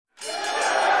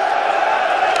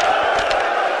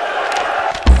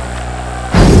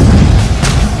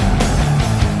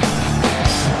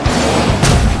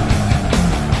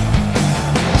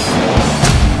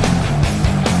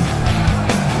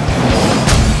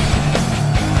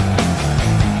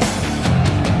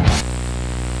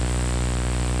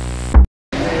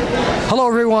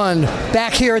everyone.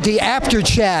 Back here at the After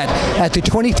Chat at the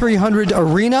 2300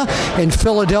 Arena in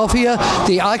Philadelphia,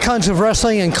 the Icons of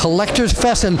Wrestling and Collectors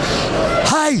Fest. And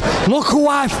hey, look who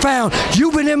I found.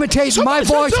 You've been imitating my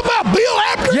voice. About Bill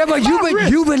Apter? Yeah, but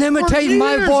you've been imitating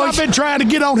my voice. I've been trying to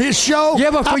get on his show.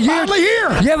 Yeah, but for years. I'm finally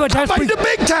here. Yeah, but that's the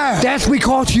big time. That's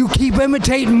because you keep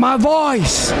imitating my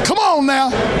voice. Come on now.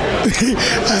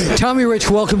 Hey. Tommy Rich,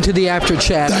 welcome to the After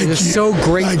Chat. It is so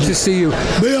great to see you.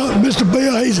 Bill, Mr.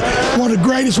 Bill, he's one of the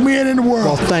greatest men in the world.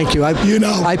 Well, thank you.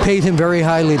 I paid him very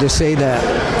highly to say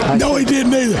that. No, he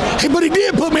didn't either. Hey, but he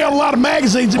did put me on a lot of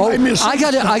magazines. And made me I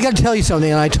got to tell you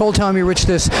something, and I told Tommy Rich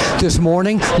this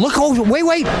morning. Look over.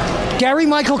 Wait. Gary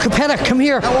Michael Capetta, come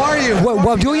here. How are you?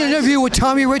 While doing an interview with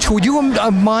Tommy Rich, would you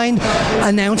mind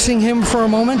announcing him for a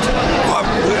moment?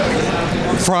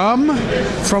 From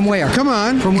where? Come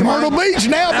on. From Myrtle Beach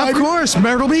now, baby. Of course,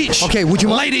 Myrtle Beach. Okay, would you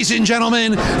mind? Ladies and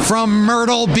gentlemen, from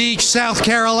Myrtle Beach, South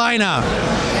Carolina.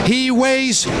 He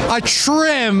weighs a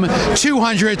trim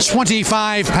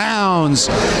 225 pounds.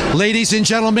 Ladies and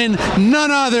gentlemen,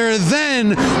 none other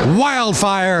than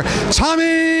Wildfire,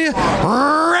 Tommy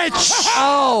Rich.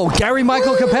 Oh, Gary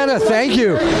Michael Capetta, thank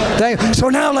you. So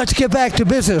now let's get back to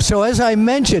business. So as I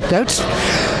mentioned,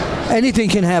 anything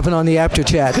can happen on the After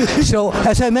Chat. So,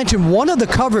 as I mentioned, one of the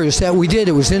covers that we did,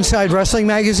 it was Inside Wrestling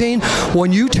Magazine,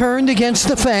 when you turned against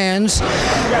the fans,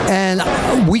 and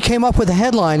we came up with a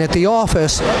headline at the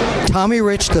office, Tommy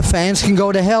Rich, the fans can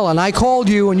go to hell. And I called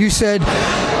you, and you said,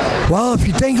 well, if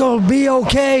you think it'll be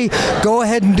okay, go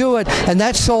ahead and do it. And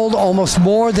that sold almost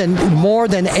more than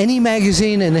any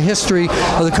magazine in the history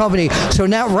of the company. So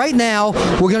right now,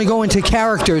 we're going to go into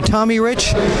character. Tommy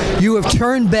Rich, you have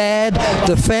turned bad.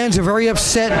 The fans are very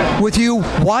upset with you.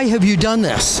 Why have you done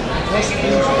this?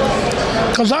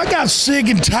 Because I got sick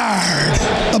and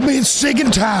tired of being sick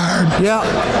and tired. Yeah.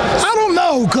 I don't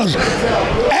know, because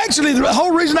actually the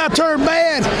whole reason I turned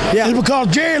bad is because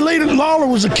Jerry Lee Lawler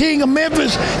was the king of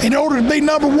Memphis. In order to be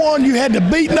number one, you had to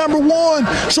beat number one.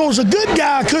 So as a good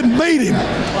guy, I couldn't beat him.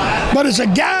 But as a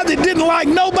guy that didn't like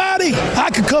nobody,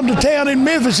 I could come to town in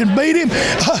Memphis and beat him.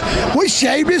 We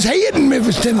shaved his head in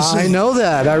Memphis, Tennessee. I know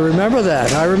that. I remember that.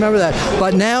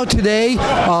 But now today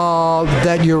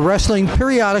that you're wrestling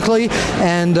periodically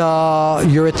and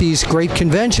you're at these great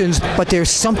conventions, but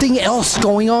there's something else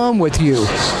going on with you.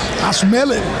 I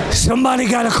smell it. Somebody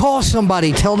got to call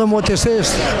somebody. Tell them what this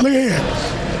is. Look here.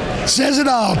 Says it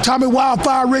all. Tommy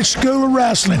Wildfire, Rich School of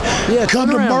Wrestling. Yeah, come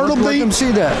to Myrtle Beach. Let them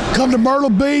see that. Come to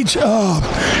Myrtle Beach.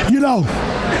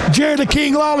 Jerry the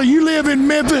King Lawler, you live in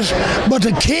Memphis, but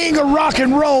the king of rock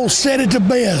and roll said it the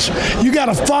best. You got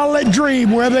to follow that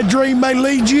dream, wherever that dream may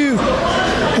lead you.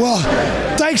 Well,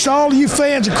 thanks to all of you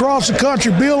fans across the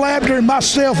country, Bill Apter and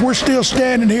myself, we're still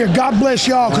standing here. God bless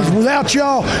y'all, because without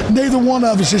y'all, neither one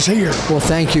of us is here. Well,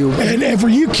 thank you. And for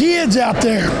you kids out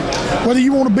there, whether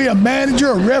you want to be a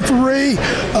manager, a referee,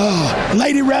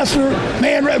 lady wrestler,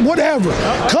 man, whatever,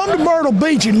 come to Myrtle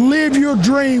Beach and live your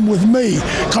dream with me,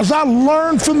 because I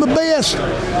learned from the best.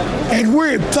 And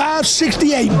we're at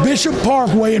 568 Bishop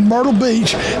Parkway in Myrtle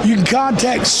Beach. You can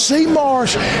contact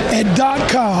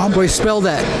cmarsh@.com. Wait, spell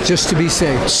that, just to be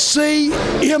safe.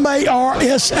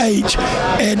 CMARSH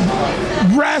at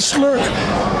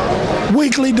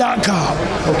wrestlerweekly.com.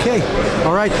 Okay.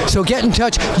 All right. So get in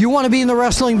touch. You want to be in the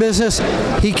wrestling business?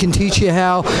 He can teach you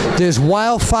how. There's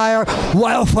Wildfire.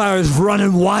 Wildfire's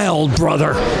running wild,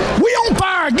 brother. We on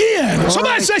fire again.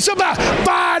 Somebody say something about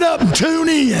fired up and tune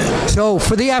in. So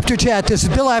for the After Chat, this is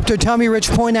Bill Apter, Tommy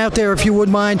Rich. Point out there if you would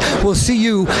mind. We'll see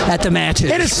you at the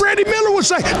matches. And as Freddie Miller would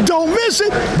say, don't miss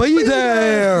it. Be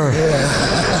there.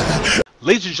 Yeah.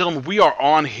 Ladies and gentlemen, we are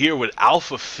on here with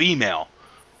Alpha Female,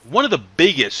 one of the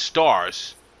biggest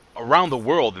stars around the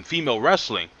world in female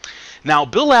wrestling. Now,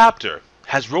 Bill Apter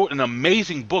has wrote an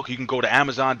amazing book. You can go to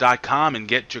Amazon.com and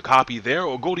get your copy there,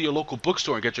 or go to your local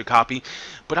bookstore and get your copy.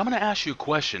 But I'm going to ask you a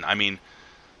question. I mean,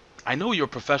 I know you're a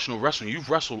professional wrestler. You've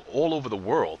wrestled all over the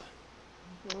world.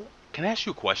 Mm-hmm. Can I ask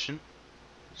you a question?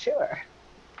 Sure.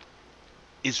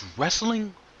 Is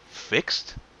wrestling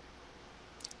fixed?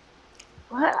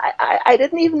 Well, I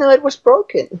didn't even know it was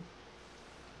broken.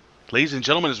 Ladies and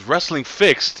gentlemen, is wrestling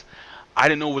fixed? I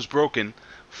didn't know it was broken.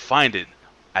 Find it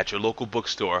at your local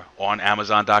bookstore or on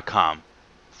Amazon.com.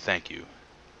 Thank you.